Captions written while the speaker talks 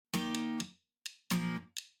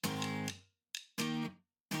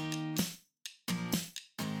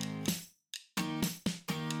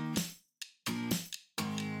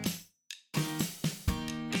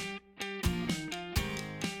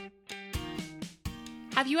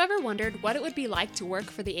Have you ever wondered what it would be like to work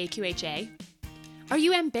for the AQHA? Are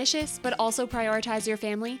you ambitious but also prioritize your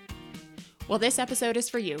family? Well, this episode is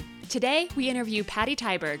for you. Today, we interview Patty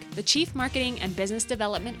Tiberg, the Chief Marketing and Business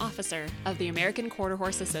Development Officer of the American Quarter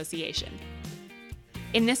Horse Association.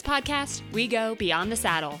 In this podcast, we go beyond the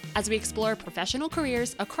saddle as we explore professional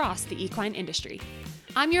careers across the equine industry.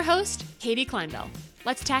 I'm your host, Katie Kleinbell.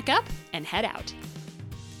 Let's tack up and head out.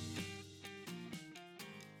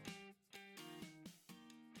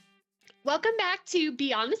 Welcome back to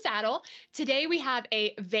Beyond the Saddle. Today we have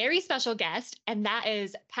a very special guest, and that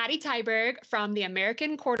is Patty Tiberg from the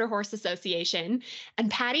American Quarter Horse Association.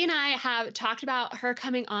 And Patty and I have talked about her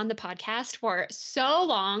coming on the podcast for so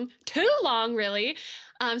long, too long, really.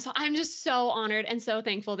 So I'm just so honored and so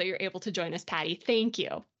thankful that you're able to join us, Patty. Thank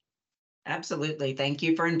you. Absolutely. Thank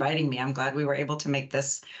you for inviting me. I'm glad we were able to make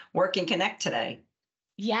this work and connect today.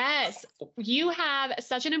 Yes, you have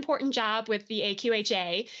such an important job with the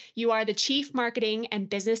AQHA. You are the Chief Marketing and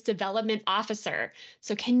Business Development Officer.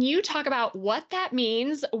 So can you talk about what that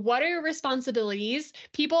means? What are your responsibilities?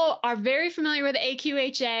 People are very familiar with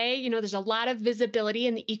AQHA. There's a lot of visibility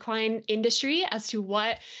in the equine industry as to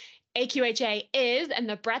what AQHA is and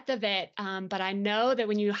the breadth of it. But I know that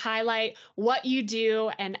when you highlight what you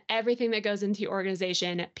do and everything that goes into your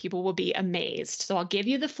organization, people will be amazed. So I'll give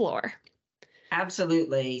you the floor.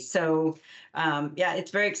 Absolutely. So,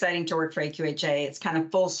 it's very exciting to work for AQHA. It's kind of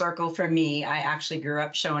full circle for me. I actually grew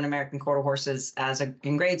up showing American Quarter Horses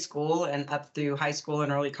in grade school and up through high school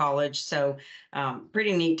and early college. So,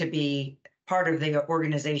 pretty neat to be part of the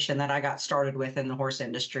organization that I got started with in the horse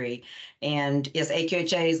industry. And yes,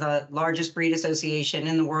 AQHA is the largest breed association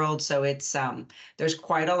in the world. So it's there's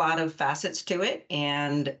quite a lot of facets to it.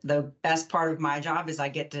 And the best part of my job is I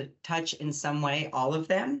get to touch in some way all of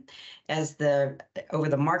them over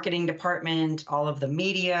the marketing department, all of the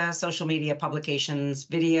media, social media publications,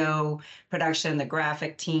 video production, the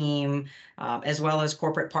graphic team, as well as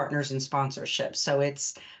corporate partners and sponsorships. So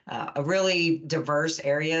it's a really diverse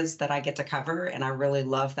areas that I get to cover, and I really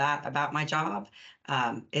love that about my job.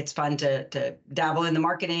 It's fun to dabble in the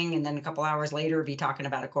marketing, and then a couple hours later be talking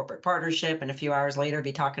about a corporate partnership, and a few hours later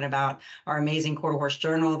be talking about our amazing Quarter Horse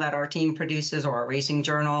Journal that our team produces, or our racing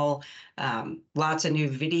journal. Lots of new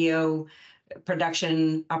video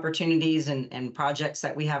production opportunities and projects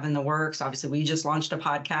that we have in the works. Obviously, we just launched a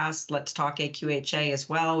podcast, Let's Talk AQHA, as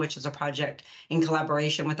well, which is a project in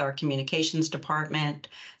collaboration with our communications department.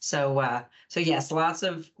 So yes, lots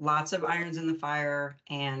of irons in the fire,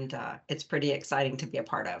 and it's pretty exciting to be a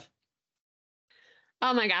part of.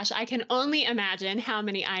 Oh my gosh, I can only imagine how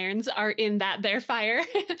many irons are in their fire.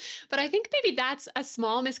 But I think maybe that's a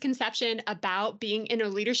small misconception about being in a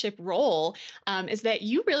leadership role, is that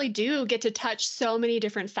you really do get to touch so many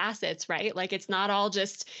different facets, right? Like it's not all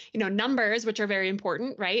just, numbers, which are very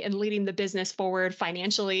important, right? And leading the business forward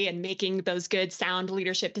financially and making those good, sound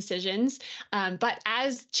leadership decisions. But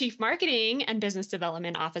as Chief Marketing and Business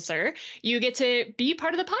Development Officer, you get to be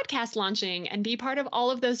part of the podcast launching and be part of all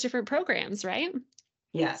of those different programs, right?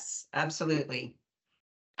 Yes, absolutely.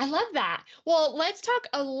 I love that. Well, let's talk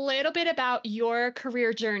a little bit about your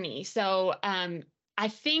career journey. So, I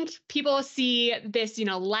think people see this,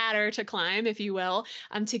 ladder to climb, if you will,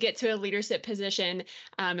 to get to a leadership position,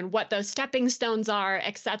 and what those stepping stones are,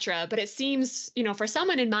 et cetera. But it seems, for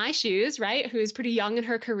someone in my shoes, right, who's pretty young in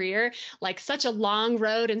her career, like such a long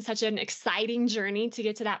road and such an exciting journey to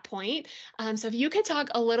get to that point. So if you could talk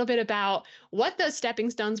a little bit about what those stepping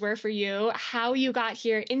stones were for you, how you got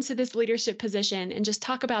here into this leadership position, and just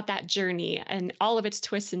talk about that journey and all of its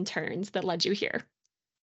twists and turns that led you here.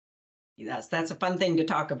 Yes, that's a fun thing to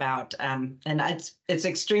talk about. And it's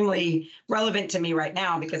extremely relevant to me right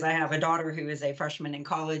now because I have a daughter who is a freshman in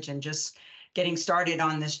college and just getting started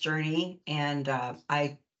on this journey. And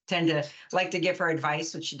I tend to like to give her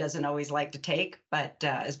advice, which she doesn't always like to take. But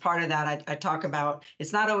as part of that, I talk about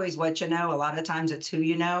it's not always what you know. A lot of times it's who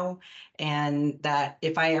you know. And that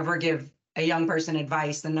if I ever give a young person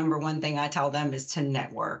advice, the number one thing I tell them is to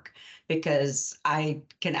network, because I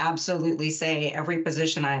can absolutely say every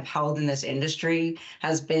position I've held in this industry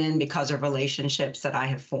has been because of relationships that I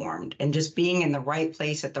have formed, and just being in the right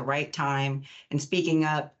place at the right time and speaking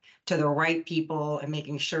up to the right people and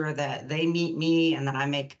making sure that they meet me and that I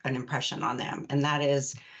make an impression on them. And that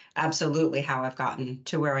is absolutely how I've gotten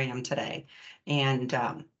to where I am today.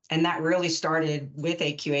 And that really started with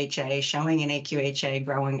AQHA, showing in AQHA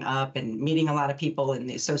growing up and meeting a lot of people in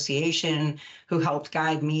the association who helped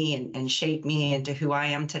guide me and shape me into who I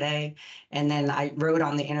am today. And then I rode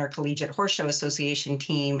on the Intercollegiate Horse Show Association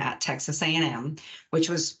team at Texas A&M, which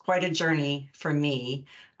was quite a journey for me.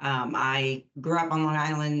 I grew up on Long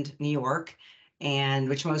Island, New York, and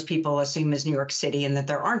which most people assume is New York City and that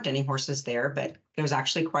there aren't any horses there, but there's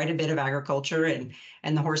actually quite a bit of agriculture,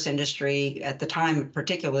 and the horse industry at the time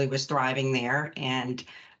particularly was thriving there, and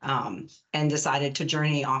decided to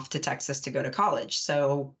journey off to Texas to go to college.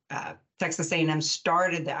 So Texas A&M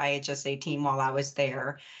started the IHSA team while I was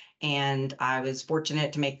there, and I was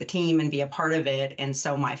fortunate to make the team and be a part of it. And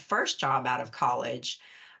so my first job out of college,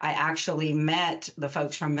 I actually met the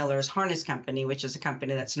folks from Miller's Harness Company, which is a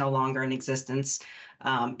company that's no longer in existence.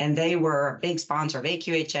 And they were a big sponsor of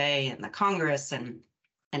AQHA and the Congress and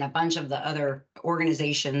a bunch of the other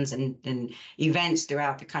organizations and events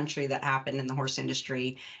throughout the country that happened in the horse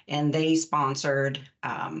industry. And they sponsored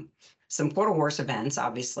some quarter horse events,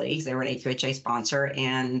 obviously. They were an AQHA sponsor.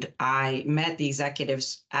 And I met the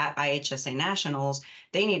executives at IHSA Nationals.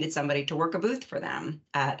 They needed somebody to work a booth for them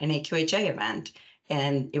at an AQHA event.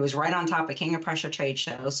 And it was right on top of King of Prussia trade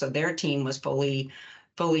show. So their team was fully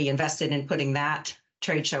invested in putting that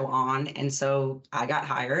trade show on. And so I got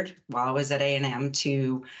hired while I was at A&M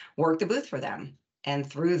to work the booth for them. And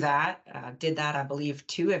through that, did that, I believe,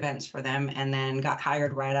 2 events for them, and then got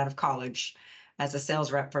hired right out of college as a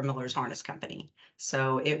sales rep for Miller's Harness Company.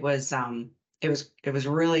 So it was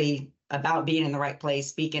really about being in the right place,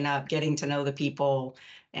 speaking up, getting to know the people,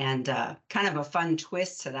 and kind of a fun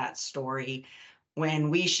twist to that story. When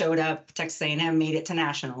we showed up, Texas A&M made it to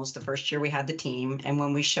nationals the first year we had the team. And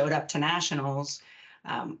when we showed up to nationals,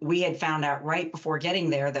 we had found out right before getting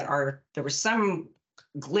there that there was some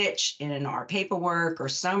glitch in our paperwork or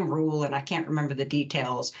some rule, and I can't remember the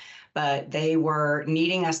details, but they were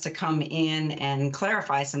needing us to come in and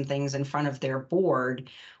clarify some things in front of their board,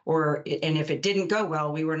 and if it didn't go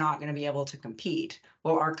well, we were not going to be able to compete.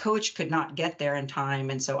 Well, our coach could not get there in time,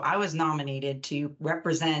 and so I was nominated to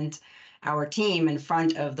represent our team in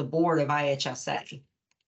front of the board of IHSA,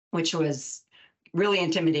 which was really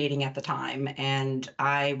intimidating at the time. And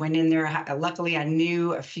I went in there. Luckily, I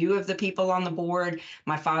knew a few of the people on the board.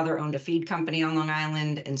 My father owned a feed company on Long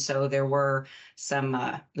Island. And so there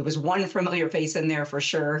was one familiar face in there for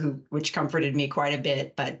sure, which comforted me quite a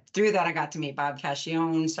bit. But through that, I got to meet Bob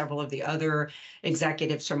Cascione, several of the other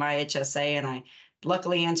executives from IHSA, and I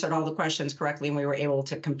luckily answered all the questions correctly, and we were able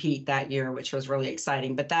to compete that year, which was really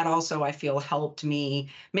exciting. But that also, I feel, helped me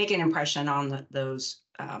make an impression on those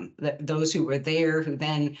who were there, who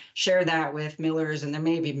then shared that with Miller's, and there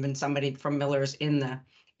may have even been somebody from Miller's in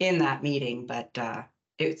that meeting. But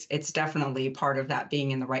it's definitely part of that,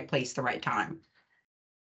 being in the right place, the right time.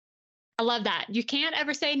 I love that. You can't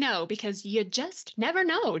ever say no, because you just never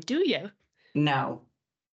know, do you? No.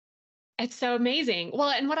 It's so amazing.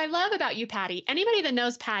 Well, and what I love about you, Patty, anybody that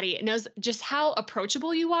knows Patty knows just how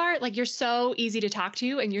approachable you are. Like, you're so easy to talk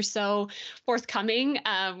to, and you're so forthcoming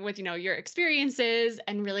with, your experiences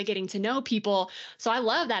and really getting to know people. So I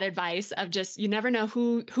love that advice of just, you never know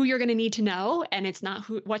who you're going to need to know. And it's not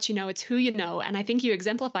what you know, it's who you know. And I think you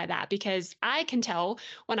exemplify that, because I can tell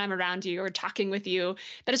when I'm around you or talking with you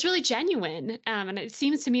that it's really genuine. And it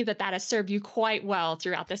seems to me that has served you quite well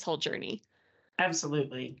throughout this whole journey.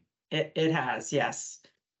 Absolutely. It has, yes.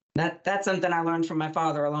 That's something I learned from my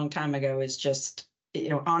father a long time ago, is just,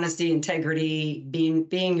 honesty, integrity,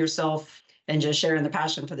 being yourself, and just sharing the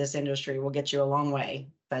passion for this industry will get you a long way.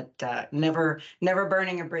 But never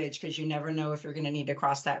burning a bridge, because you never know if you're going to need to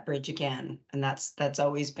cross that bridge again. And that's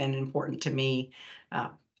always been important to me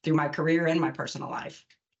through my career and my personal life.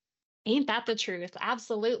 Ain't that the truth?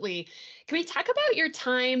 Absolutely. Can we talk about your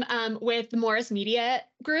time with the Morris Media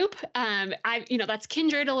Group? That's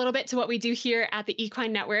kindred a little bit to what we do here at the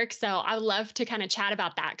Equine Network. So I would love to kind of chat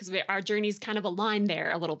about that, because our journeys kind of align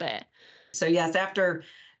there a little bit. So yes, after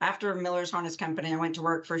Miller's Harness Company, I went to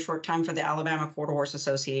work for a short time for the Alabama Quarter Horse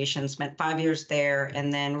Association, spent 5 years there.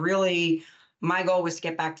 And then really my goal was to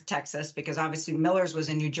get back to Texas, because obviously Miller's was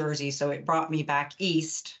in New Jersey. So it brought me back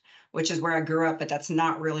east, which is where I grew up, but that's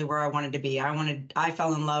not really where I wanted to be. I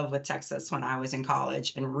fell in love with Texas when I was in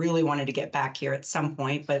college, and really wanted to get back here at some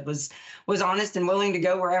point, but was honest and willing to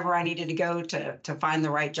go wherever I needed to go to find the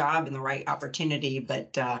right job and the right opportunity.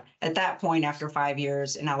 But at that point, after 5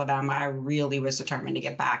 years in Alabama, I really was determined to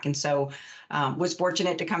get back. And so was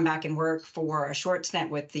fortunate to come back and work for a short stint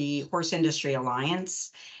with the Horse Industry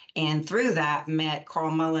Alliance. And through that, met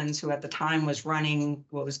Carl Mullins, who at the time was running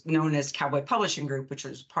what was known as Cowboy Publishing Group, which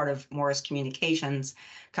was part of Morris Communications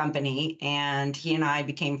Company. And he and I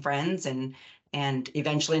became friends, and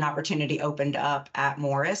eventually an opportunity opened up at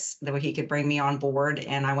Morris that he could bring me on board.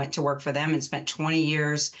 And I went to work for them and spent 20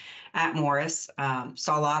 years at Morris.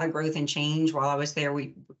 Saw a lot of growth and change while I was there.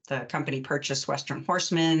 The company purchased Western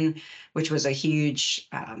Horseman, which was a huge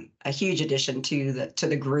addition to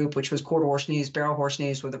the group, which was quarter horse news, barrel horse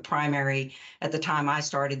news were the primary at the time I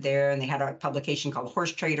started there, and they had a publication called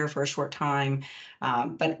Horse Trader for a short time.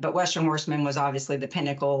 But Western Horseman was obviously the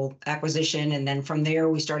pinnacle acquisition, and then from there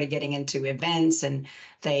we started getting into events, and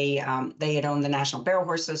they had owned the National Barrel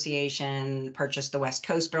Horse Association, purchased the West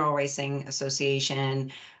Coast Barrel Racing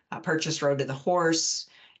Association, purchased Road to the Horse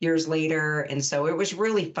years later. And so it was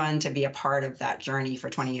really fun to be a part of that journey for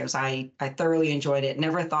 20 years. I thoroughly enjoyed it.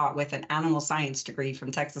 Never thought with an animal science degree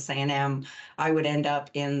from Texas A&M, I would end up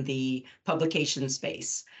in the publication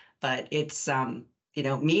space. But it's,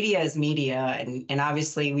 media is media. And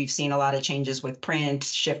obviously we've seen a lot of changes with print,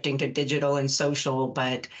 shifting to digital and social,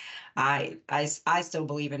 but I still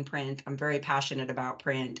believe in print. I'm very passionate about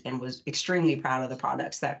print and was extremely proud of the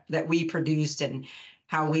products that we produced and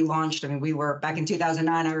how we launched. I mean, we were back in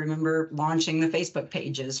 2009, I remember launching the Facebook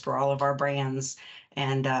pages for all of our brands.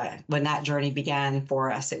 And when that journey began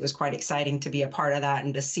for us, it was quite exciting to be a part of that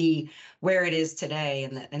and to see where it is today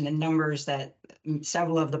and the numbers that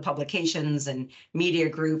several of the publications and media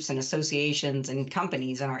groups and associations and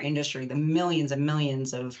companies in our industry, the millions and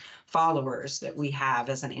millions of followers that we have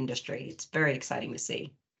as an industry. It's very exciting to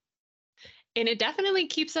see. And it definitely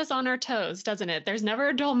keeps us on our toes, doesn't it? There's never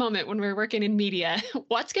a dull moment when we're working in media.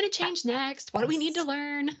 What's going to change next? What do we need to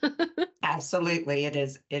learn? Absolutely. It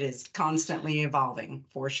is constantly evolving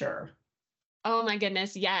for sure. Oh my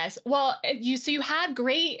goodness, yes. Well, so you had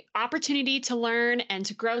great opportunity to learn and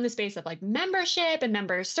to grow in the space of like membership and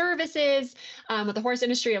member services with the Horse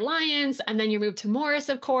Industry Alliance, and then you moved to Morris,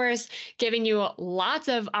 of course, giving you lots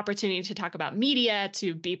of opportunity to talk about media,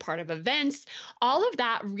 to be part of events. All of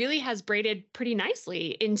that really has braided pretty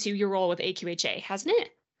nicely into your role with AQHA, hasn't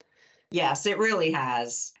it? Yes, it really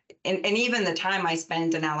has. And even the time I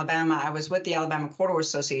spent in Alabama, I was with the Alabama Quarter Horse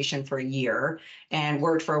Association for a year and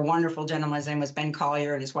worked for a wonderful gentleman. His name was Ben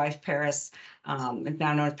Collier, and his wife, Paris, now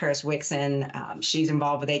known as Paris Wixon. She's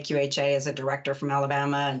involved with AQHA as a director from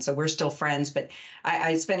Alabama. And so we're still friends. But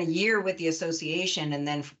I spent a year with the association and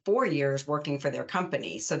then 4 years working for their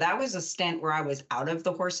company. So that was a stint where I was out of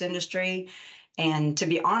the horse industry. And to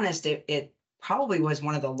be honest, it probably was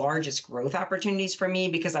one of the largest growth opportunities for me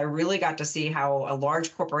because I really got to see how a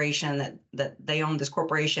large corporation that they owned this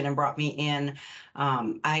corporation and brought me in.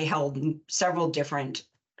 I held several different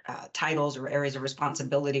titles or areas of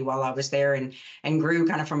responsibility while I was there and grew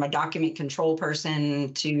kind of from a document control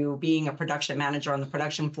person to being a production manager on the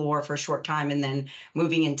production floor for a short time and then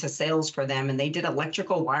moving into sales for them. And they did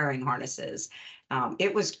electrical wiring harnesses.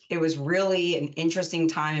 It was really an interesting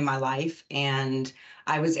time in my life, and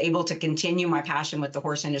I was able to continue my passion with the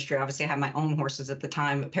horse industry. Obviously, I had my own horses at the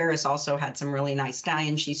time, but Paris also had some really nice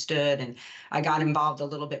stallions she stood, and I got involved a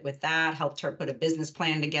little bit with that, helped her put a business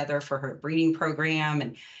plan together for her breeding program,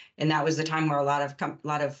 and that was the time where a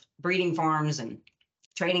lot of breeding farms and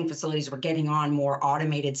training facilities were getting on more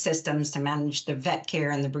automated systems to manage the vet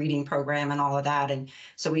care and the breeding program and all of that, and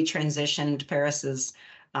so we transitioned Paris's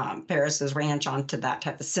ranch onto that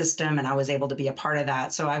type of system, and I was able to be a part of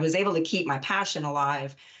that. So I was able to keep my passion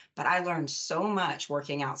alive, but I learned so much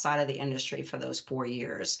working outside of the industry for those 4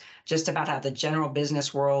 years, just about how the general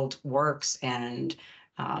business world works and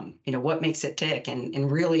what makes it tick, and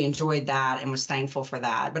really enjoyed that and was thankful for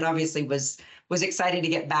that. But obviously was excited to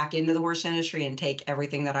get back into the horse industry and take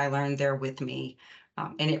everything that I learned there with me.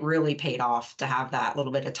 And it really paid off to have that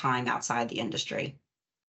little bit of time outside the industry.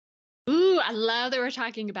 Ooh, I love that we're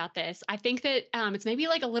talking about this. I think that it's maybe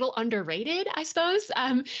like a little underrated, I suppose,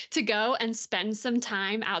 to go and spend some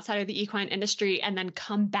time outside of the equine industry and then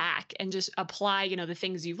come back and just apply, the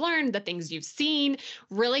things you've learned, the things you've seen,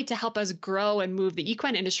 really to help us grow and move the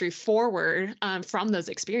equine industry forward from those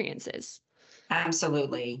experiences.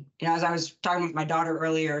 Absolutely. As I was talking with my daughter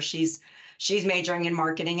earlier, she's majoring in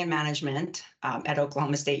marketing and management at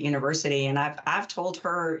Oklahoma State University. And I've told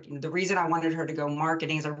her the reason I wanted her to go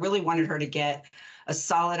marketing is I really wanted her to get a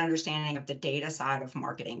solid understanding of the data side of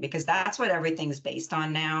marketing, because that's what everything's based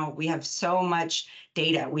on now. We have so much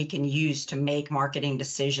data we can use to make marketing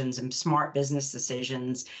decisions and smart business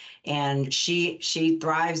decisions. And she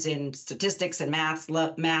thrives in statistics and math,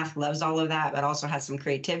 loves all of that, but also has some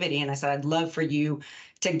creativity. And I said, I'd love for you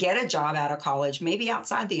to get a job out of college, maybe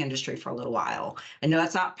outside the industry for a little while. I know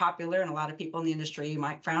that's not popular, and a lot of people in the industry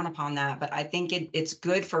might frown upon that, but I think it's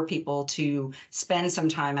good for people to spend some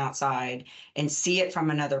time outside and see it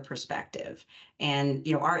from another perspective. And,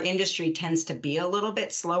 our industry tends to be a little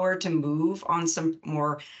bit slower to move on some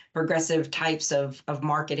more progressive types of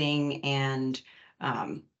marketing and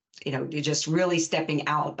you're just really stepping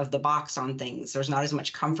out of the box on things. There's not as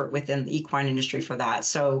much comfort within the equine industry for that.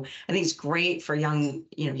 So I think it's great for young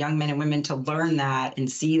men and women to learn that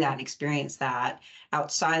and see that and experience that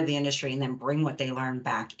outside of the industry and then bring what they learn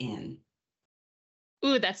back in.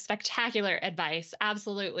 Ooh, that's spectacular advice.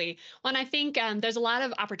 Absolutely. Well, and I think there's a lot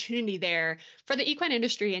of opportunity there for the equine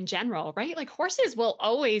industry in general, right? Like horses will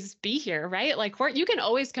always be here, right? Like you can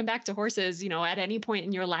always come back to horses, at any point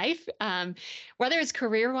in your life, whether it's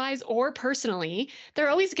career-wise or personally, they're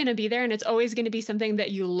always going to be there and it's always going to be something that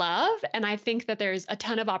you love. And I think that there's a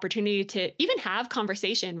ton of opportunity to even have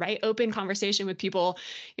conversation, right? Open conversation with people,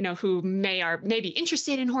 who may be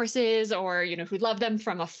interested in horses or, who love them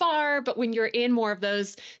from afar. But when you're in more of those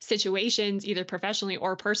situations, either professionally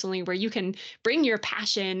or personally, where you can bring your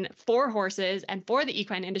passion for horses and for the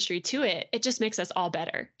equine industry to it, it just makes us all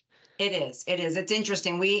better. It is. It is. It's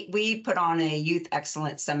interesting. We put on a youth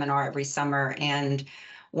excellence seminar every summer, and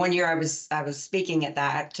one year I was speaking at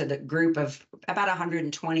that to the group of about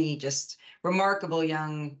 120 just remarkable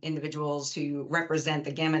young individuals who represent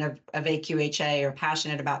the gamut of AQHA, are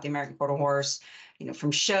passionate about the American Quarter Horse,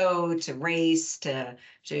 from show to race to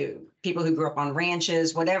people who grew up on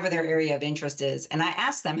ranches, whatever their area of interest is. And I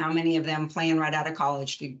asked them how many of them plan right out of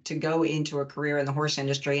college to go into a career in the horse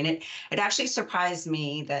industry. And it actually surprised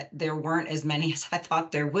me that there weren't as many as I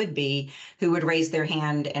thought there would be who would raise their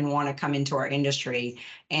hand and want to come into our industry.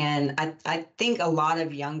 And I think a lot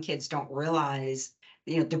of young kids don't realize,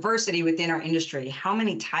 diversity within our industry, how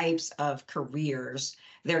many types of careers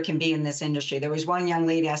there can be in this industry. There was one young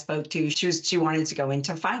lady I spoke to, she wanted to go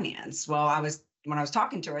into finance. Well, when I was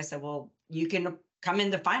talking to her, I said, well, you can come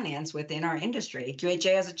into finance within our industry.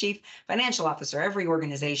 QHA has a chief financial officer. Every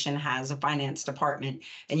organization has a finance department,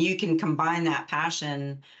 and you can combine that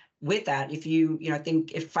passion with that. If I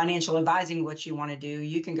think if financial advising is what you want to do,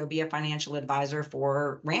 you can go be a financial advisor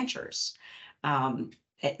for ranchers.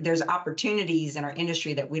 There's opportunities in our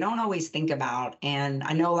industry that we don't always think about. And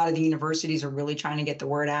I know a lot of the universities are really trying to get the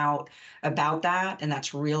word out about that. And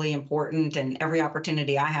that's really important. And every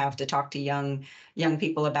opportunity I have to talk to young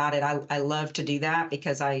people about it, I love to do that,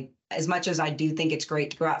 because as much as I do think it's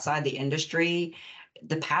great to go outside the industry,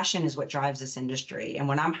 the passion is what drives this industry. And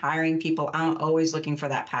when I'm hiring people, I'm always looking for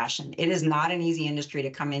that passion. It is not an easy industry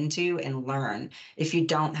to come into and learn if you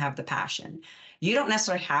don't have the passion. You don't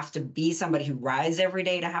necessarily have to be somebody who rides every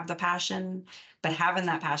day to have the passion, but having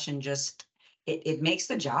that passion it makes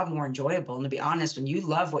the job more enjoyable. And to be honest, when you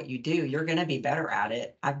love what you do, you're going to be better at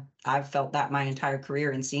it. I've felt that my entire career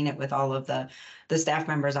and seen it with all of the staff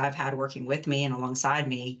members I've had working with me and alongside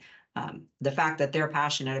me. The fact that they're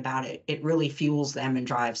passionate about it, it really fuels them and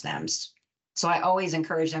drives them. So I always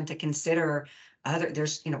encourage them to consider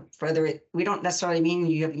we don't necessarily mean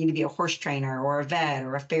you need to be a horse trainer or a vet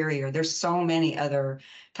or a farrier. There's so many other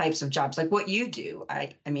types of jobs like what you do.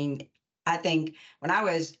 I mean, I think when I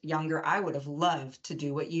was younger, I would have loved to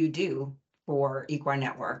do what you do for Equine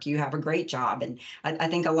Network. You have a great job. And I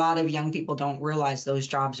think a lot of young people don't realize those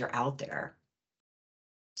jobs are out there.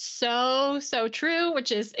 So true,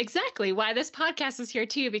 which is exactly why this podcast is here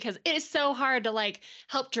too, because it is so hard to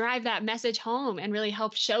help drive that message home and really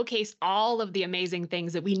help showcase all of the amazing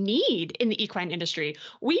things that we need in the equine industry.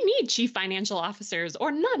 We need chief financial officers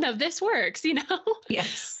or none of this works,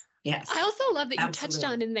 Yes. Yes. I also love that you touched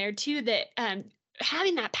on in there too that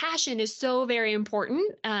having that passion is so very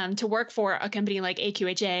important to work for a company like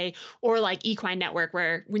AQHA or like Equine Network,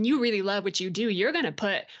 where when you really love what you do, you're going to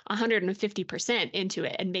put 150% into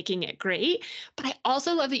it and making it great. But I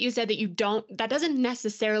also love that you said that that doesn't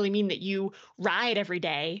necessarily mean that you ride every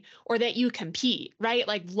day or that you compete, right?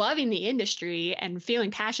 Like loving the industry and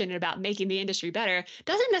feeling passionate about making the industry better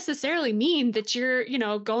doesn't necessarily mean that you're,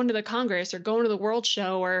 going to the Congress or going to the World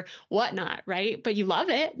Show or whatnot, right? But you love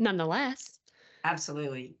it nonetheless.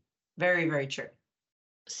 Absolutely. Very, very true.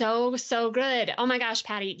 So good. Oh my gosh,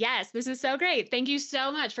 Patty. Yes, this is so great. Thank you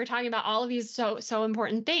so much for talking about all of these so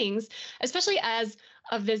important things, especially as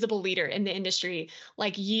a visible leader in the industry.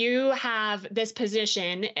 Like you have this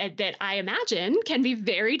position that I imagine can be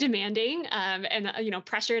very demanding and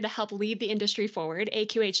pressure to help lead the industry forward.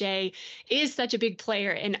 AQHA is such a big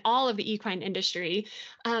player in all of the equine industry.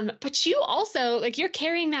 But you also, you're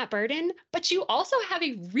carrying that burden, but you also have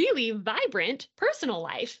a really vibrant personal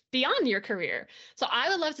life beyond your career. So I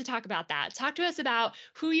would love to talk about that. Talk to us about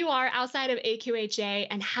who you are outside of AQHA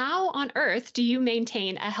and how on earth do you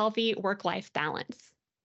maintain a healthy work-life balance?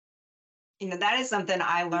 That is something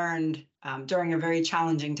I learned during a very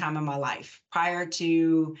challenging time in my life. Prior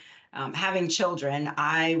to having children,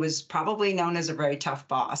 I was probably known as a very tough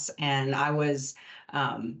boss. And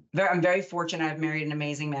I'm very fortunate. I've married an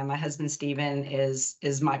amazing man. My husband, Stephen,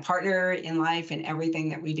 is my partner in life and everything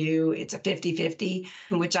that we do. It's a 50-50,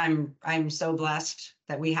 which I'm so blessed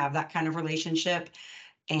that we have that kind of relationship.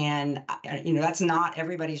 And that's not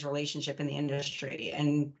everybody's relationship in the industry.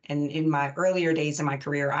 And in my earlier days in my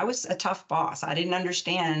career, I was a tough boss. I didn't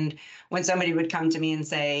understand when somebody would come to me and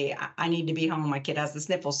say, I need to be home, my kid has the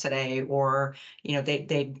sniffles today, or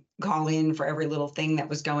they'd call in for every little thing that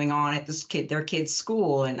was going on at their kid's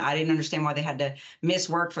school, and I didn't understand why they had to miss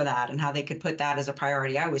work for that and how they could put that as a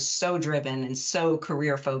priority. I was so driven and so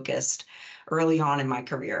career focused early on in my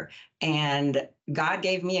career. And God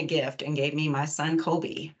gave me a gift and gave me my son,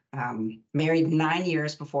 Colby, married 9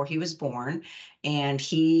 years before he was born. And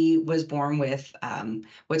he was born with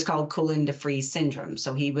what's called Coulind-de-Vries syndrome.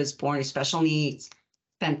 So he was born with special needs,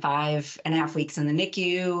 spent 5.5 weeks in the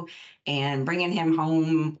NICU, and bringing him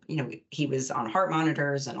home, he was on heart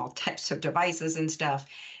monitors and all types of devices and stuff.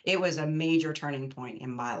 It was a major turning point in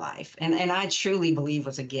my life. And I truly believe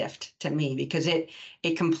was a gift to me, because it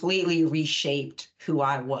completely reshaped who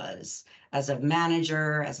I was as a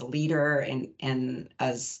manager, as a leader, and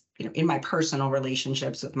as, in my personal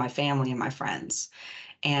relationships with my family and my friends.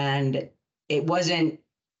 And it wasn't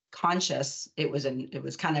conscious. It was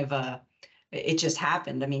kind of it just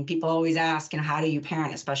happened. I mean, people always ask, how do you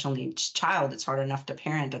parent a special needs child? It's hard enough to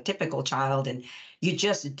parent a typical child, and you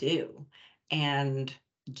just do. And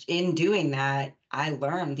in doing that, I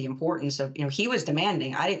learned the importance of, he was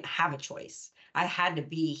demanding. I didn't have a choice. I had to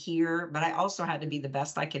be here, but I also had to be the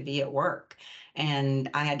best I could be at work. And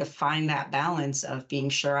I had to find that balance of being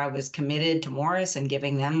sure I was committed to Morris and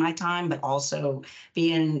giving them my time, but also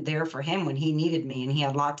being there for him when he needed me. And he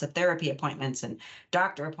had lots of therapy appointments and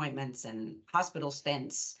doctor appointments and hospital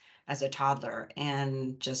stints as a toddler.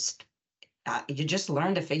 And you just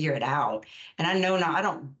learn to figure it out. And I know now I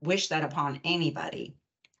don't wish that upon anybody,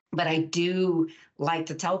 but I do like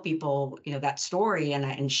to tell people, that story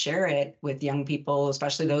and share it with young people,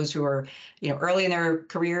 especially those who are, early in their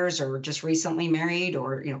careers or just recently married,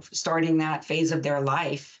 or, starting that phase of their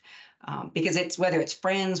life. Because it's, whether it's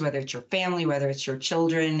friends, whether it's your family, whether it's your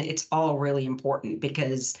children, it's all really important,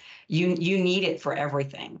 because you need it for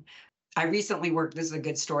everything. This is a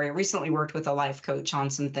good story. I recently worked with a life coach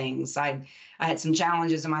on some things. I had some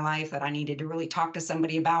challenges in my life that I needed to really talk to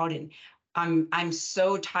somebody about. And I'm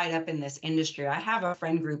so tied up in this industry. I have a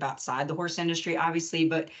friend group outside the horse industry, obviously,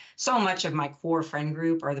 but so much of my core friend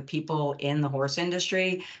group are the people in the horse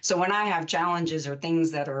industry. So when I have challenges or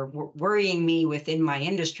things that are worrying me within my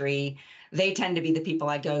industry, they tend to be the people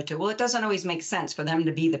I go to. Well, it doesn't always make sense for them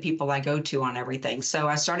to be the people I go to on everything. So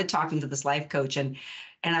I started talking to this life coach, and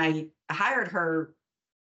I hired her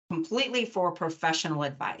completely for professional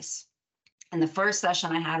advice. And the first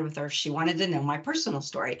session I had with her, she wanted to know my personal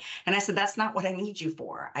story. And I said, that's not what I need you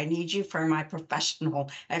for. I need you for my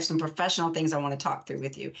professional. I have some professional things I want to talk through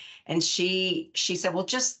with you. And she said, well,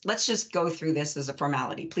 let's just go through this as a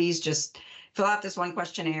formality. Please just fill out this one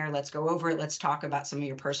questionnaire. Let's go over it. Let's talk about some of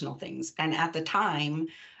your personal things. And at the time,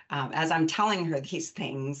 as I'm telling her these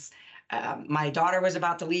things, my daughter was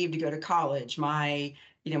about to leave to go to college. My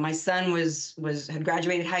son had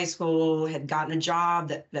graduated high school, had gotten a job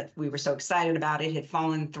that we were so excited about. It had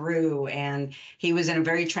fallen through, and he was in a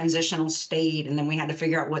very transitional state. And then we had to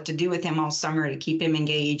figure out what to do with him all summer to keep him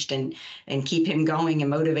engaged and keep him going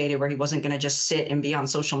and motivated, where he wasn't going to just sit and be on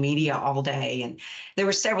social media all day. And there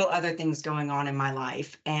were several other things going on in my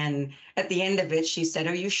life. And at the end of it, she said,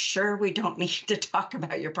 are you sure we don't need to talk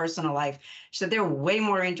about your personal life? She said, they're way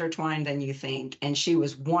more intertwined than you think. And she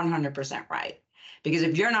was 100% right. Because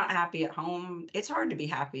if you're not happy at home, it's hard to be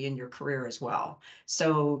happy in your career as well.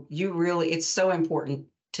 So it's so important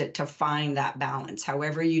to find that balance,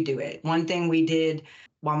 however you do it. One thing we did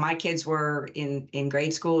while my kids were in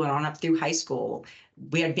grade school and on up through high school,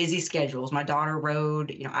 we had busy schedules. My daughter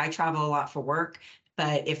rode, I travel a lot for work,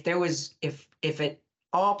 but if it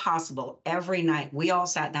all possible, every night we all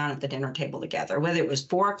sat down at the dinner table together, whether it was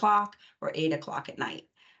 4 o'clock or 8 o'clock at night,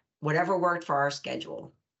 whatever worked for our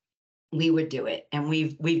schedule, we would do it. And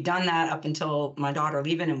we've done that up until my daughter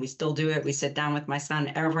leaving, and we still do it. We sit down with my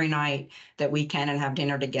son every night that we can and have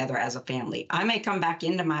dinner together as a family. I may come back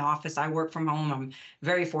into my office. I work from home. I'm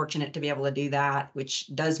very fortunate to be able to do that,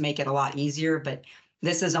 which does make it a lot easier. But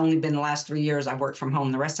this has only been the last 3 years I've worked from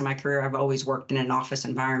home. The rest of my career, I've always worked in an office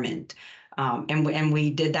environment. And we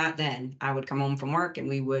did that then. I would come home from work and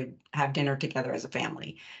we would have dinner together as a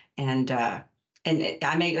family. And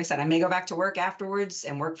I may, like I said, I may go back to work afterwards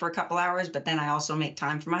and work for a couple hours, but then I also make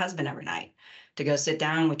time for my husband every night to go sit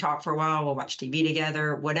down. We talk for a while. We'll watch TV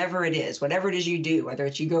together, whatever it is, you do, whether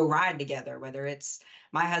it's you go ride together, whether it's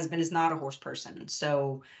my husband is not a horse person.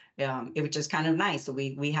 So it was just kind of nice. So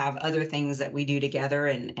we have other things that we do together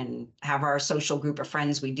and have our social group of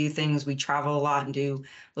friends. We do things, we travel a lot and do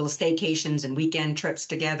little staycations and weekend trips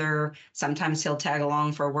together. Sometimes he'll tag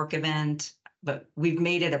along for a work event, but we've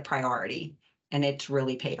made it a priority and it's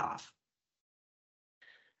really paid off.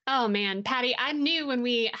 Oh man, Patty, I knew when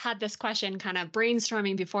we had this question kind of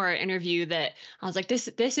brainstorming before our interview that I was like, this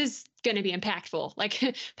is going to be impactful.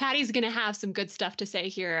 Like Patty's going to have some good stuff to say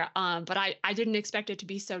here. But I didn't expect it to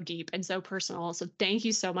be so deep and so personal. So thank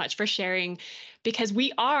you so much for sharing, because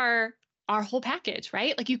we are our whole package,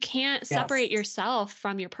 right? Like you can't Yes. separate yourself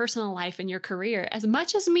from your personal life and your career as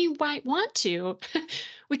much as we might want to.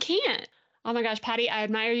 We can't. Oh my gosh, Patty, I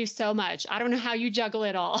admire you so much. I don't know how you juggle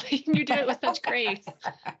it all. You do it with such grace.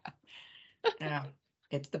 Yeah,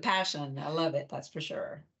 it's the passion. I love it. That's for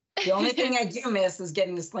sure. The only thing I do miss is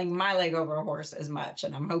getting to sling my leg over a horse as much.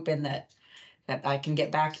 And I'm hoping that I can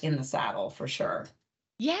get back in the saddle for sure.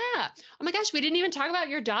 Yeah. Oh my gosh, we didn't even talk about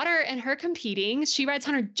your daughter and her competing. She rides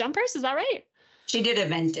 100 jumpers, is that right? She did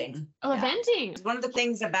eventing. Oh, Yeah. eventing. One of the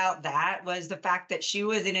things about that was the fact that she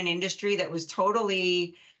was in an industry that was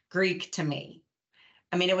totally Greek to me.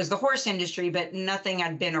 I mean, it was the horse industry, but nothing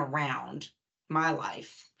I'd been around my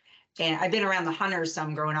life. And I've been around the hunters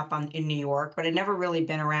some growing up in New York, but I'd never really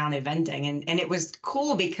been around eventing. And it was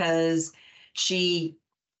cool because she,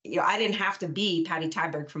 I didn't have to be Patty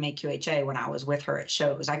Tiberg from AQHA when I was with her at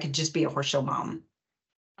shows. I could just be a horse show mom.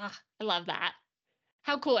 Ah, I love that.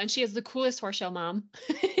 How cool. And she is the coolest horse show mom.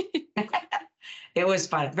 It was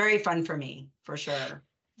fun, very fun for me, for sure.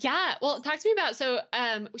 Yeah. Well, talk to me about so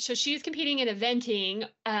she's competing in eventing.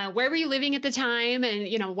 Where were you living at the time?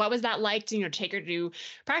 And what was that like to, take her to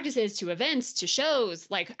practices, to events, to shows?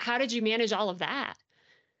 Like, how did you manage all of that?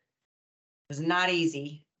 Was not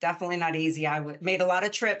easy. Definitely not easy. Made a lot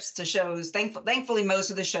of trips to shows. Thankfully, most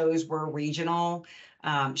of the shows were regional.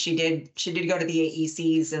 She did go to the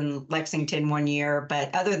AECs in Lexington one year, but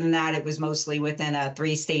other than that, it was mostly within a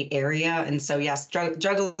 3-state area. And so, yes,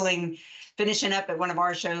 juggling, finishing up at one of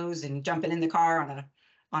our shows and jumping in the car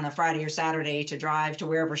on a Friday or Saturday to drive to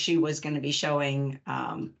wherever she was going to be showing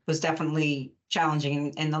was definitely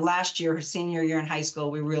challenging. And the last year, her senior year in high school,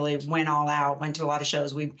 we really went all out, went to a lot of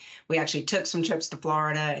shows. We actually took some trips to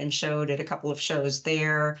Florida and showed at a couple of shows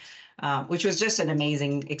there, which was just an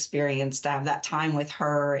amazing experience to have that time with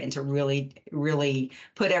her and to really, really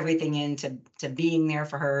put everything into being there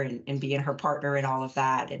for her and being her partner and all of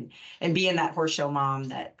that and being that horse show mom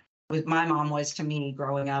that my mom was to me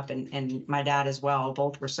growing up and my dad as well.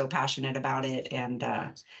 Both were so passionate about it. And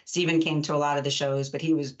Stephen came to a lot of the shows, but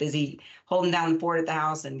he was busy holding down the fort at the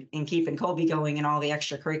house and keeping Colby going and all the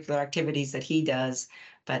extracurricular activities that he does.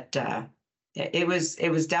 But it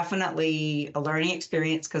was definitely a learning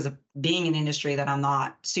experience because of being an industry that I'm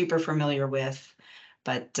not super familiar with.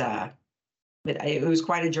 But it was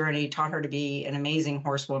quite a journey. Taught her to be an amazing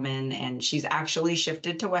horsewoman, and she's actually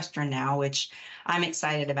shifted to Western now, which I'm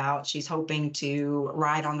excited about. She's hoping to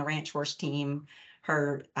ride on the ranch horse team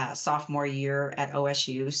her sophomore year at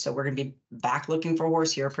OSU. So we're going to be back looking for a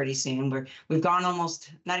horse here pretty soon. We've gone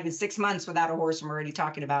almost not even 6 months without a horse, and we're already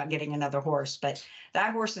talking about getting another horse. But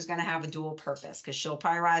that horse is going to have a dual purpose because she'll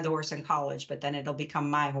probably ride the horse in college, but then it'll become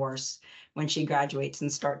my horse when she graduates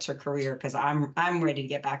and starts her career, because I'm ready to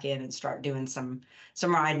get back in and start doing some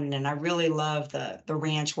riding. And I really love the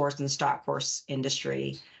ranch horse and stock horse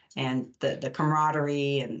industry and the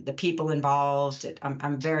camaraderie and the people involved.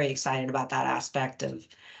 I'm very excited about that aspect of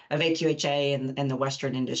AQHA and the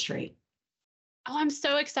Western industry. Oh, I'm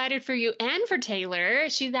so excited for you and for Taylor.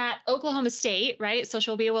 She's at Oklahoma State, right? So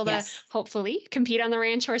she'll be able to Yes. hopefully compete on the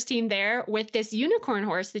ranch horse team there with this unicorn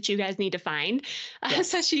horse that you guys need to find Yes.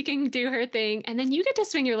 so she can do her thing. And then you get to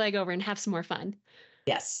swing your leg over and have some more fun.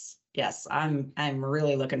 Yes. Yes, I'm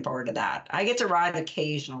really looking forward to that. I get to ride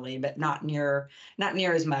occasionally, but not near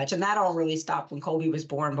as much. And that all really stopped when Colby was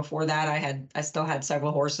born. Before that, I still had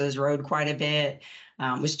several horses, rode quite a bit.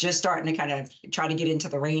 Was just starting to kind of try to get into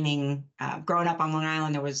the reining. Growing up on Long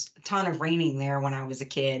Island, there was a ton of reining there when I was a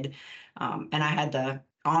kid. And I had the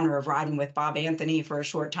honor of riding with Bob Anthony for a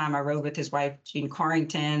short time. I rode with his wife, Jean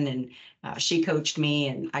Carrington, and she coached me,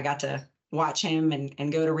 and I got to watch him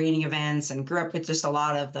and go to reining events and grew up with just a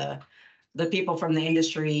lot of the people from the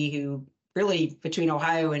industry who really between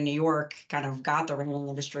Ohio and New York kind of got the reining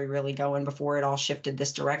industry really going before it all shifted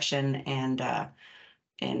this direction and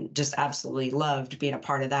just absolutely loved being a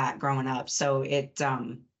part of that growing up. So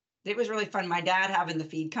it was really fun. My dad having the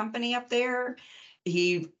feed company up there,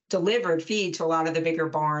 he delivered feed to a lot of the bigger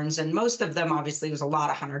barns, and most of them obviously was a lot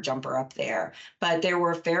of hunter jumper up there, but there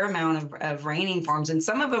were a fair amount of reining farms, and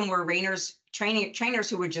some of them were reiners trainers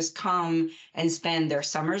who would just come and spend their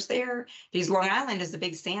summers there, because Long Island is a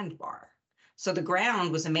big sandbar. So the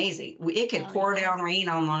ground was amazing. It could pour down rain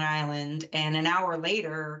on Long Island, and an hour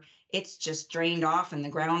later, it's just drained off and the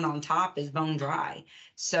ground on top is bone dry.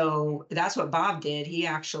 So that's what Bob did. He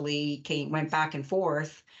actually went back and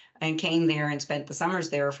forth and came there and spent the summers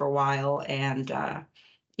there for a while, and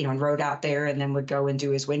and rode out there, and then would go and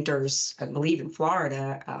do his winters, I believe, in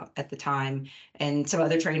Florida at the time. And some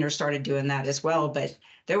other trainers started doing that as well. But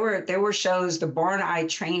there were shows. The barn I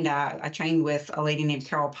trained at, I trained with a lady named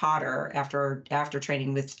Carol Potter after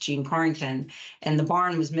training with Gene Corrington, and the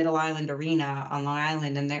barn was Middle Island Arena on Long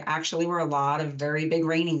Island, and there actually were a lot of very big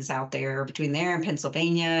reignings out there between there and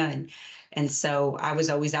Pennsylvania, and so I was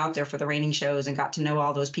always out there for the reining shows and got to know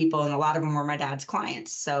all those people, and a lot of them were my dad's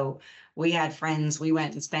clients. So we had friends. We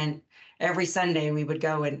went and spent every Sunday. We would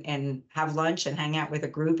go and have lunch and hang out with a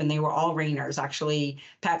group, and they were all reiners. Actually,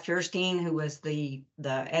 Pat Fierstein, who was the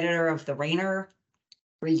editor of the Rainer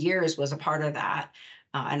for years, was a part of that.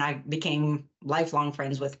 And I became lifelong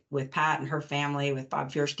friends with Pat and her family, with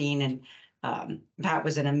Bob Fierstein. And Pat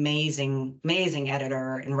was an amazing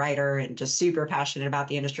editor and writer, and just super passionate about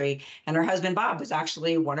the industry. And her husband, Bob, was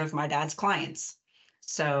actually one of my dad's clients.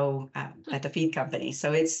 So at the feed company.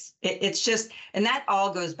 So it's just, and that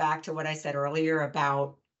all goes back to what I said earlier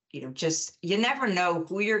about, just, you never know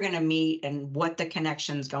who you're going to meet and what the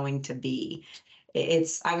connection's going to be.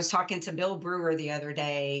 I was talking to Bill Brewer the other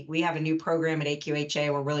day. We have a new program at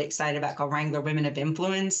AQHA we're really excited about, called Wrangler Women of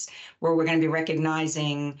Influence, where we're going to be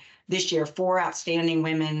recognizing this year 4 outstanding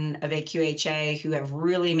women of AQHA who have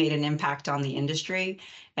really made an impact on the industry.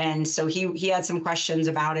 And so he had some questions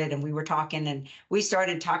about it, and we were talking, and we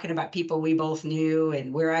started talking about people we both knew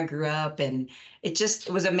and where I grew up, and it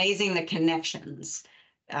was amazing, the connections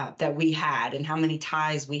that we had and how many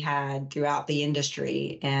ties we had throughout the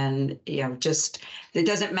industry. And, just, it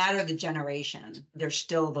doesn't matter the generation, there's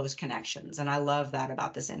still those connections. And I love that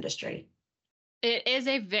about this industry. It is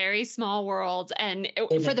a very small world, and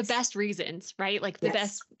for the best reasons, right? Like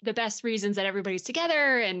the best reasons that everybody's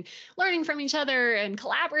together and learning from each other and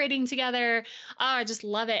collaborating together. Oh, I just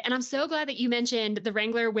love it. And I'm so glad that you mentioned the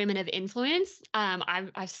Wrangler Women of Influence.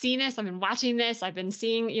 I've seen this, I've been watching this, I've been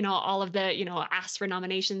seeing, all of the, asks for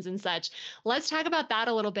nominations and such. Let's talk about that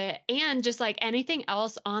a little bit, and just like anything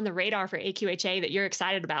else on the radar for AQHA that you're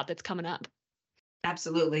excited about that's coming up.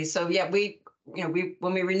 Absolutely. So yeah,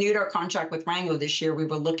 when we renewed our contract with Wrangler this year, we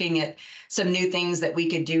were looking at some new things that we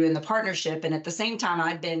could do in the partnership. And at the same time,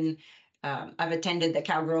 I've attended the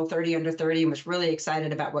Cowgirl 30 Under 30 and was really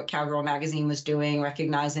excited about what Cowgirl magazine was doing,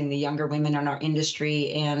 recognizing the younger women in our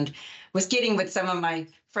industry, and was getting with some of my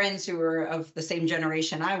friends who were of the same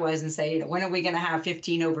generation I was and say, when are we going to have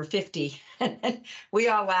 15 over 50? And we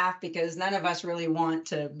all laugh because none of us really want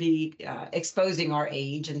to be exposing our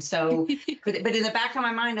age. And so, but in the back of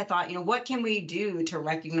my mind, I thought, what can we do to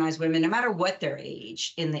recognize women, no matter what their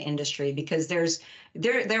age, in the industry? Because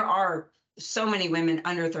there are so many women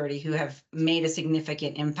under 30 who have made a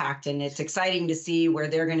significant impact, and it's exciting to see where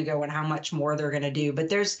they're going to go and how much more they're going to do. But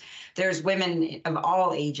there's women of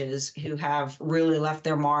all ages who have really left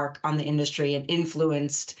their mark on the industry and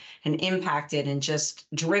influenced and impacted and just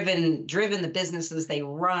driven the businesses they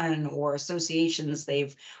run or associations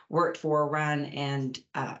they've worked for or run. And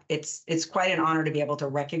it's quite an honor to be able to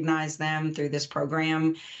recognize them through this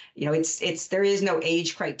program. There is no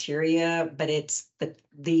age criteria, but it's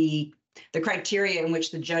the criteria in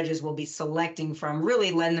which the judges will be selecting from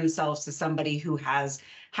really lend themselves to somebody who has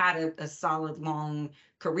had a solid, long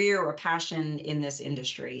career or passion in this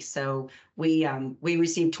industry. So we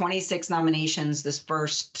received 26 nominations this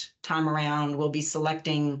first time around. We'll be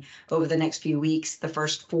selecting over the next few weeks the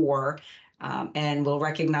first 4. And we'll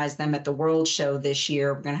recognize them at the World Show this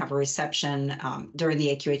year. We're going to have a reception during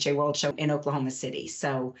the AQHA World Show in Oklahoma City.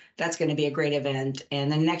 So that's going to be a great event.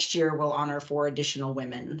 And then next year, we'll honor 4 additional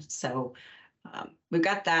women. So we've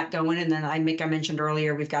got that going. And then I mentioned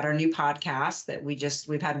earlier, we've got our new podcast that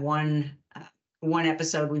we've had one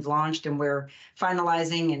episode we've launched, and we're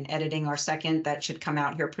finalizing and editing our second. That should come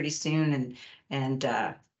out here pretty soon.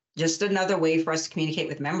 And just another way for us to communicate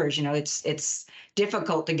with members. It's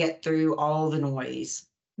difficult to get through all the noise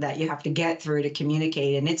that you have to get through to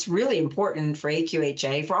communicate. And it's really important for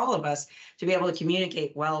AQHA, for all of us, to be able to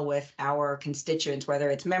communicate well with our constituents, whether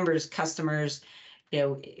it's members, customers.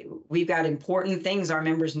 We've got important things our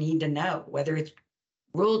members need to know, whether it's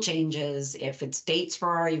rule changes, if it's dates for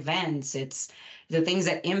our events, it's the things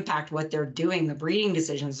that impact what they're doing, the breeding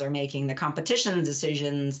decisions they're making, the competition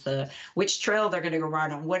decisions, the which trail they're going to go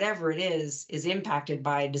ride on, whatever it is impacted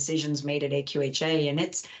by decisions made at AQHA. And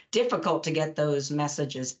it's difficult to get those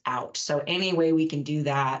messages out. So any way we can do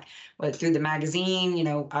that, whether through the magazine,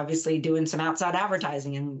 obviously doing some outside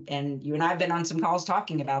advertising, and you and I have been on some calls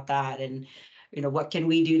talking about that, and what can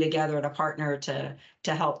we do together to partner to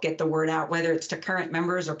help get the word out, whether it's to current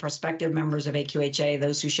members or prospective members of AQHA,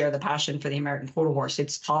 those who share the passion for the American Quarter Horse.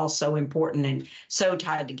 It's all so important and so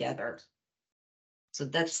tied together. So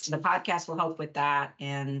that's the podcast will help with that,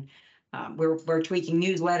 and we're tweaking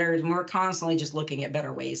newsletters, and we're constantly just looking at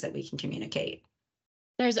better ways that we can communicate.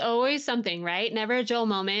 There's always something, right? Never a dull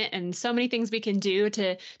moment, and so many things we can do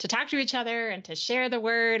to talk to each other and to share the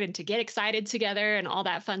word and to get excited together and all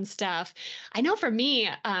that fun stuff. I know for me,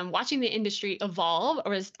 watching the industry evolve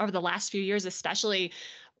over the last few years, especially,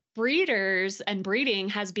 breeders and breeding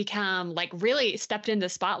has become like really stepped into the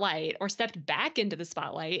spotlight or stepped back into the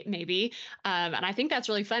spotlight maybe. And I think that's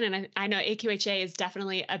really fun. And I know AQHA is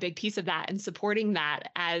definitely a big piece of that and supporting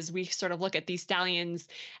that as we sort of look at these stallions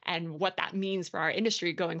and what that means for our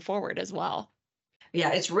industry going forward as well.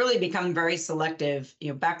 Yeah, it's really become very selective.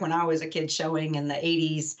 Back when I was a kid showing in the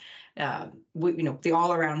 80s, the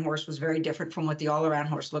all-around horse was very different from what the all-around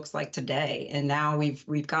horse looks like today. And now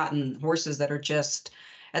we've gotten horses that are just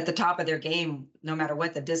at the top of their game, no matter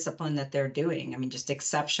what the discipline that they're doing. I mean, just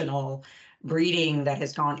exceptional breeding that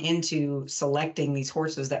has gone into selecting these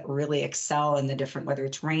horses that really excel in the different, whether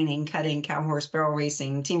it's reining, cutting, cow horse, barrel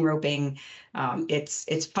racing, team roping.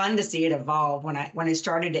 It's fun to see it evolve. When I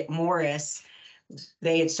started at Morris,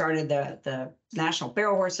 they had started the National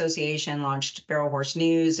Barrel Horse Association, launched Barrel Horse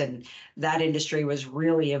News, and that industry was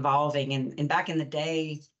really evolving. And back in the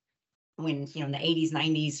day, when, in the 80s,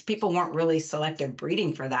 90s, people weren't really selective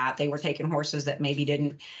breeding for that. They were taking horses that maybe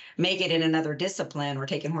didn't make it in another discipline, or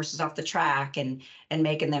taking horses off the track and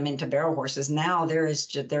making them into barrel horses. Now there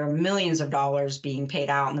are millions of dollars being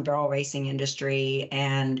paid out in the barrel racing industry,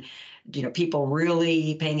 and people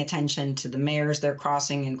really paying attention to the mares they're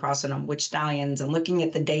crossing and crossing on which stallions, and looking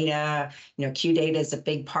at the data. Q data is a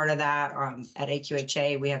big part of that. At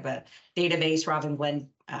AQHA, we have a database, Robin Glenn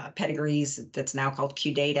pedigrees, that's now called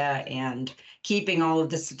Q data, and keeping all of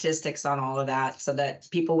the statistics on all of that, so that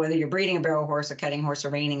people, whether you're breeding a barrel horse, a cutting horse, a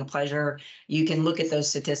reining, a pleasure, you can look at those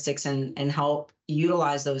statistics and help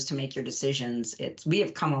utilize those to make your decisions. We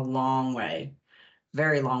have come a long way,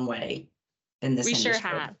 very long way in this industry. We sure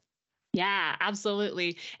have. Yeah,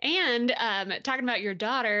 absolutely. And talking about your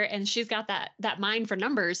daughter, and she's got that mind for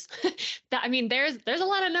numbers. There's a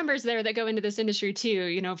lot of numbers there that go into this industry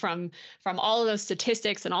too. From all of those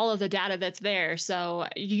statistics and all of the data that's there. So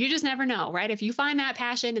you just never know, right? If you find that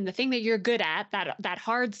passion and the thing that you're good at, that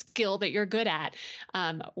hard skill that you're good at,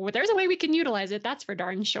 there's a way we can utilize it. That's for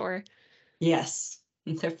darn sure. Yes,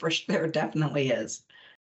 there definitely is.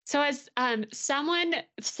 So as someone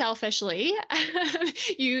selfishly,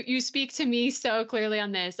 you speak to me so clearly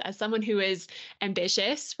on this as someone who is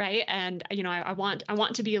ambitious, right? And I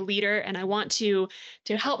want to be a leader, and I want to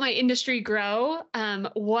help my industry grow.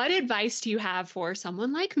 What advice do you have for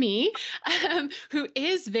someone like me, who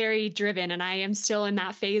is very driven, and I am still in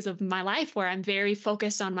that phase of my life where I'm very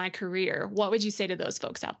focused on my career? What would you say to those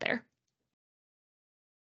folks out there?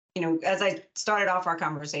 As I started off our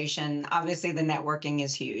conversation, obviously the networking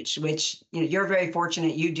is huge, which, you're very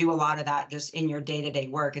fortunate. You do a lot of that just in your day-to-day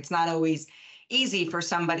work. It's not always easy for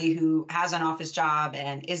somebody who has an office job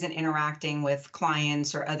and isn't interacting with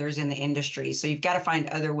clients or others in the industry. So you've got to find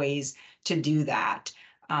other ways to do that.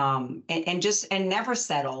 And never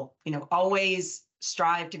settle, always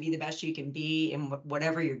strive to be the best you can be in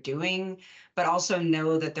whatever you're doing, but also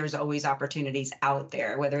know that there's always opportunities out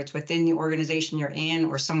there, whether it's within the organization you're in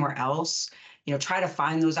or somewhere else. Try to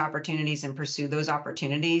find those opportunities and pursue those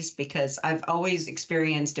opportunities, because I've always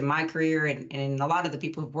experienced in my career and a lot of the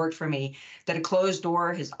people who've worked for me that a closed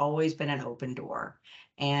door has always been an open door.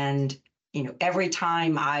 And, every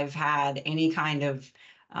time I've had any kind of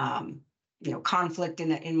conflict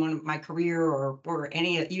in one of my career or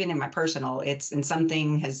any, even in my personal,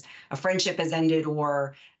 a friendship has ended,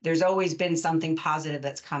 or there's always been something positive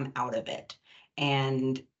that's come out of it.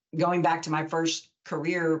 And going back to my first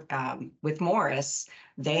career with Morris,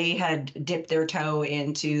 they had dipped their toe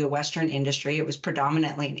into the Western industry. It was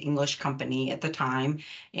predominantly an English company at the time.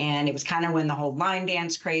 And it was kind of when the whole line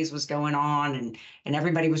dance craze was going on, and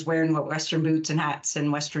everybody was wearing Western boots and hats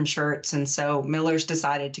and Western shirts. And so Miller's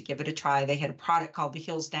decided to give it a try. They had a product called the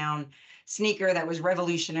Heels Down sneaker that was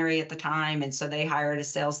revolutionary at the time. And so they hired a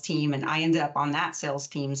sales team, and I ended up on that sales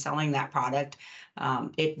team selling that product.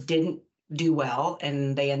 It didn't do well,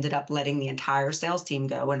 and they ended up letting the entire sales team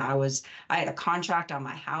go. And I had a contract on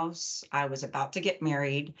my house. I was about to get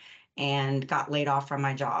married and got laid off from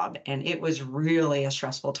my job. And it was really a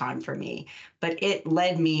stressful time for me. But it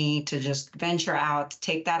led me to just venture out,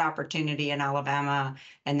 take that opportunity in Alabama,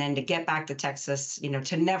 and then to get back to Texas,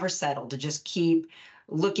 to never settle, to just keep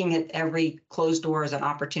looking at every closed door as an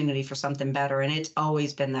opportunity for something better. And it's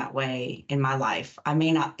always been that way in my life. I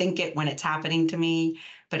may not think it when it's happening to me,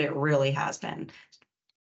 but it really has been.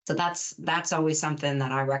 So that's always something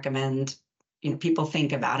that I recommend, people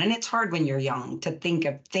think about. And it's hard when you're young to think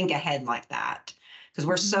ahead like that, because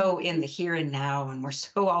we're so in the here and now, and we're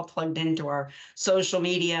so all plugged into our social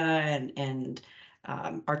media and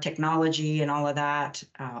our technology and all of that,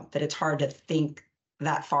 that it's hard to think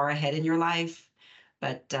that far ahead in your life.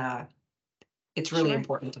 But it's really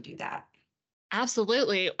important to do that.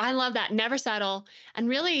 Absolutely. I love that. Never settle. And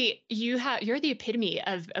really, you're the epitome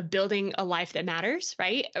of building a life that matters,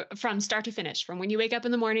 right? From start to finish, from when you wake up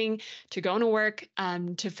in the morning to going to work,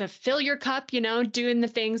 to fulfill your cup, doing the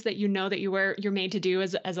things that that you're made to do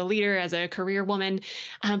as a leader, as a career woman,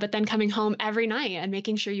 but then coming home every night and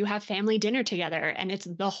making sure you have family dinner together. And it's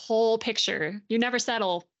the whole picture. You never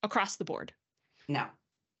settle across the board. No,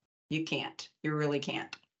 you can't. You really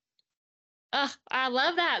can't. I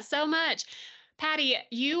love that so much. Patty,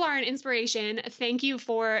 you are an inspiration. Thank you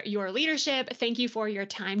for your leadership. Thank you for your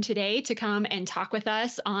time today to come and talk with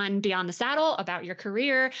us on Beyond the Saddle about your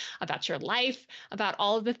career, about your life, about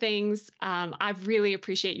all of the things. I really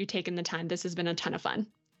appreciate you taking the time. This has been a ton of fun.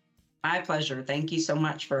 My pleasure. Thank you so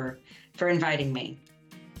much for inviting me.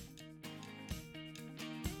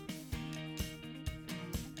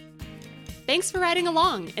 Thanks for riding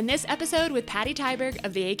along in this episode with Patty Tiberg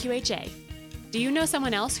of the AQHA. Do you know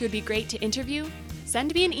someone else who would be great to interview?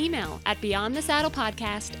 Send me an email at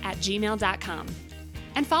beyondthesaddlepodcast@gmail.com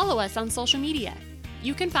and follow us on social media.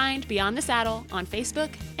 You can find Beyond the Saddle on Facebook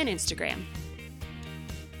and Instagram.